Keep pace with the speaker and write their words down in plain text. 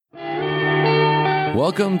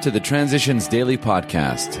Welcome to the Transitions Daily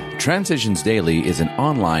podcast. Transitions Daily is an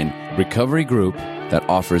online recovery group that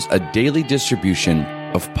offers a daily distribution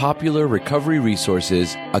of popular recovery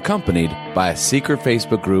resources accompanied by a secret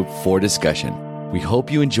Facebook group for discussion. We hope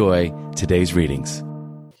you enjoy today's readings.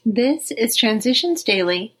 This is Transitions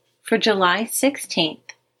Daily for July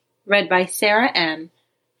 16th, read by Sarah M.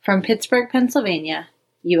 from Pittsburgh, Pennsylvania,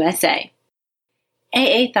 USA.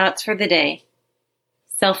 AA Thoughts for the Day.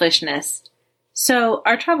 Selfishness. So,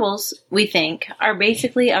 our troubles, we think, are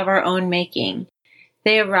basically of our own making.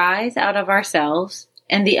 They arise out of ourselves,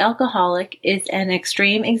 and the alcoholic is an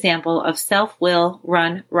extreme example of self-will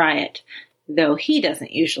run riot, though he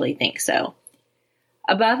doesn't usually think so.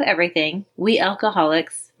 Above everything, we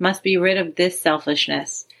alcoholics must be rid of this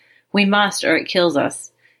selfishness. We must, or it kills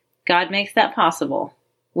us. God makes that possible.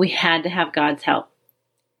 We had to have God's help.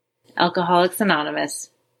 Alcoholics Anonymous,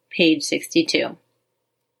 page 62.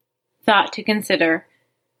 Thought to consider.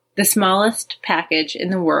 The smallest package in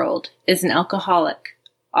the world is an alcoholic,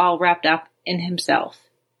 all wrapped up in himself.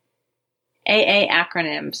 AA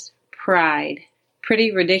acronyms. Pride.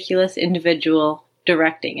 Pretty ridiculous individual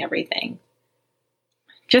directing everything.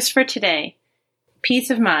 Just for today. Peace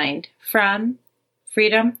of mind. From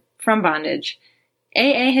freedom from bondage.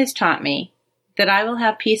 AA has taught me that I will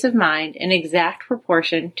have peace of mind in exact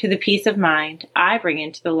proportion to the peace of mind I bring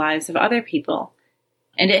into the lives of other people.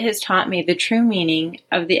 And it has taught me the true meaning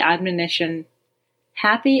of the admonition,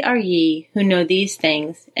 "Happy are ye who know these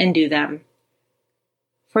things and do them."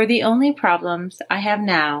 For the only problems I have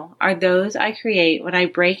now are those I create when I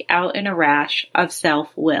break out in a rash of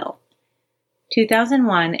self-will.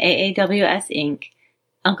 2001 AAWS Inc.,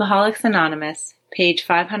 Alcoholics Anonymous, page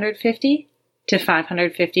 550 to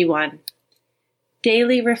 551.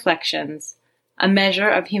 Daily Reflections, a measure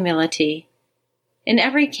of humility. In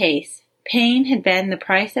every case, pain had been the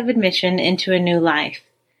price of admission into a new life,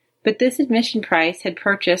 but this admission price had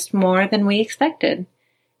purchased more than we expected.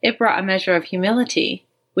 It brought a measure of humility,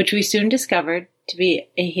 which we soon discovered to be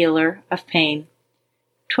a healer of pain.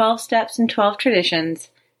 12 Steps and 12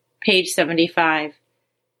 Traditions, page 75.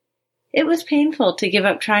 It was painful to give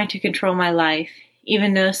up trying to control my life,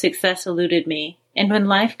 even though success eluded me, and when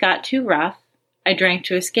life got too rough, I drank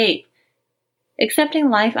to escape. Accepting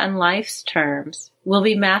life on life's terms will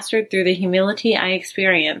be mastered through the humility I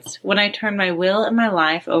experience when I turn my will and my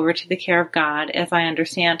life over to the care of God as I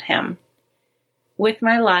understand Him. With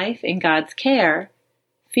my life in God's care,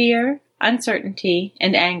 fear, uncertainty,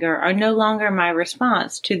 and anger are no longer my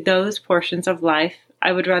response to those portions of life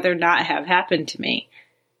I would rather not have happen to me.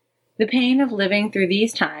 The pain of living through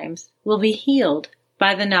these times will be healed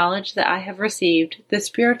by the knowledge that I have received the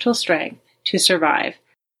spiritual strength to survive.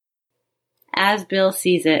 As Bill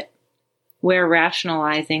sees it, where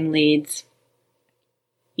rationalizing leads.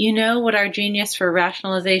 You know what our genius for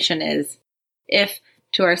rationalization is. If,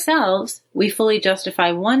 to ourselves, we fully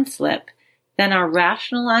justify one slip, then our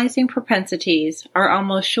rationalizing propensities are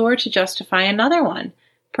almost sure to justify another one,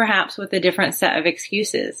 perhaps with a different set of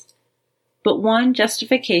excuses. But one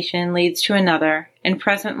justification leads to another, and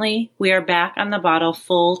presently we are back on the bottle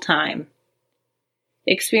full time.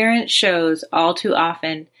 Experience shows all too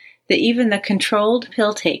often that even the controlled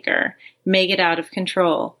pill taker may get out of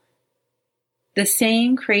control. The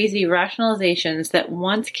same crazy rationalizations that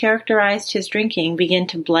once characterized his drinking begin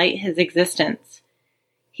to blight his existence.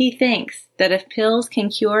 He thinks that if pills can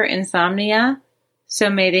cure insomnia, so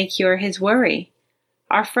may they cure his worry.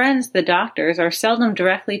 Our friends, the doctors, are seldom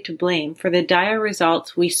directly to blame for the dire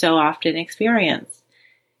results we so often experience.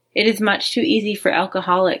 It is much too easy for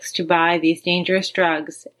alcoholics to buy these dangerous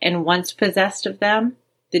drugs, and once possessed of them,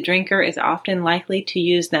 the drinker is often likely to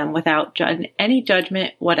use them without any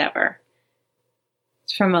judgment whatever.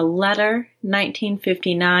 It's from a letter,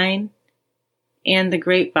 1959, and The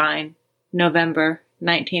Grapevine, November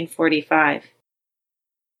 1945.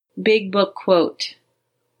 Big Book Quote.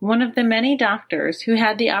 One of the many doctors who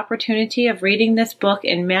had the opportunity of reading this book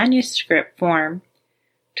in manuscript form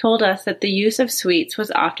told us that the use of sweets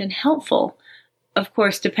was often helpful, of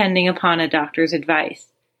course depending upon a doctor's advice.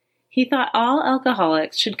 He thought all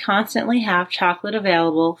alcoholics should constantly have chocolate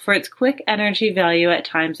available for its quick energy value at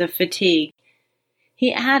times of fatigue.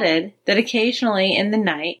 He added that occasionally in the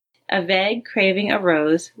night, a vague craving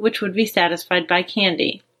arose which would be satisfied by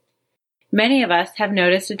candy. Many of us have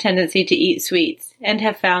noticed a tendency to eat sweets and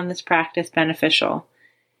have found this practice beneficial.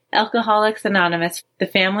 Alcoholics Anonymous, The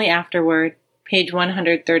Family Afterward, page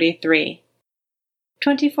 133.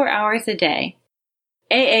 24 hours a day.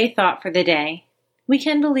 AA Thought for the Day. We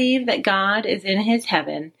can believe that God is in His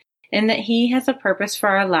heaven and that He has a purpose for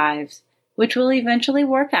our lives, which will eventually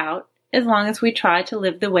work out as long as we try to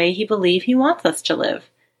live the way He believes He wants us to live.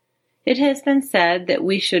 It has been said that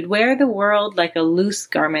we should wear the world like a loose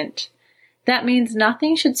garment. That means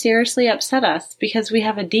nothing should seriously upset us because we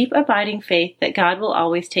have a deep abiding faith that God will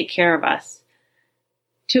always take care of us.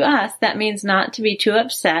 To us, that means not to be too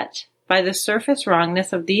upset by the surface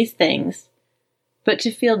wrongness of these things, but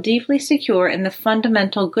to feel deeply secure in the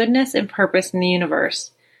fundamental goodness and purpose in the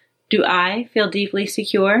universe. Do I feel deeply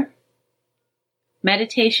secure?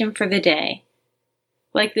 Meditation for the day.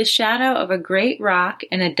 Like the shadow of a great rock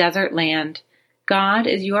in a desert land, God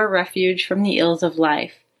is your refuge from the ills of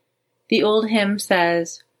life. The old hymn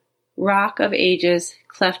says, "Rock of ages,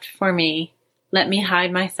 cleft for me, let me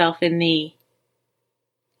hide myself in thee."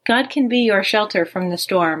 God can be your shelter from the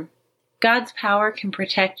storm. God's power can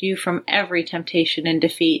protect you from every temptation and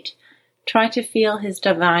defeat. Try to feel His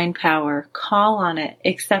divine power, call on it,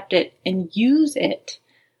 accept it, and use it.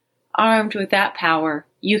 Armed with that power,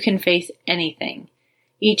 you can face anything.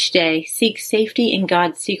 Each day, seek safety in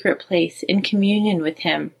God's secret place in communion with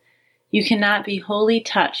Him. You cannot be wholly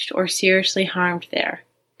touched or seriously harmed there.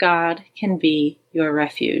 God can be your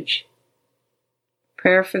refuge.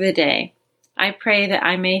 Prayer for the day. I pray that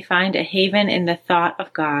I may find a haven in the thought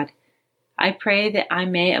of God. I pray that I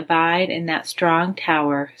may abide in that strong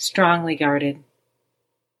tower, strongly guarded.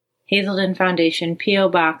 Hazelden Foundation, P.O.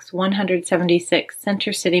 Box 176,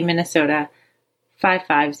 Center City, Minnesota,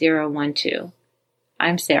 55012.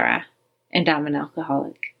 I'm Sarah, and I'm an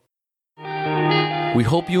alcoholic. We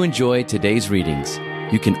hope you enjoyed today's readings.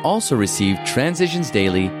 You can also receive Transitions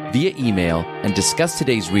Daily via email and discuss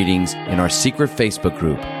today's readings in our secret Facebook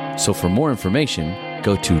group. So for more information,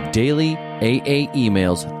 go to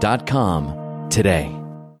dailyaaemails.com today.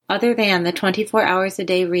 Other than the 24 hours a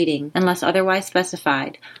day reading, unless otherwise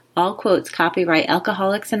specified, all quotes copyright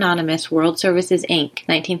Alcoholics Anonymous World Services, Inc.,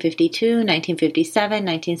 1952, 1957,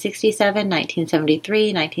 1967,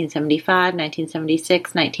 1973, 1975,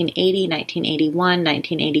 1976, 1980, 1981,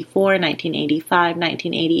 1984, 1985,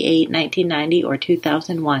 1988, 1990, or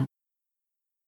 2001.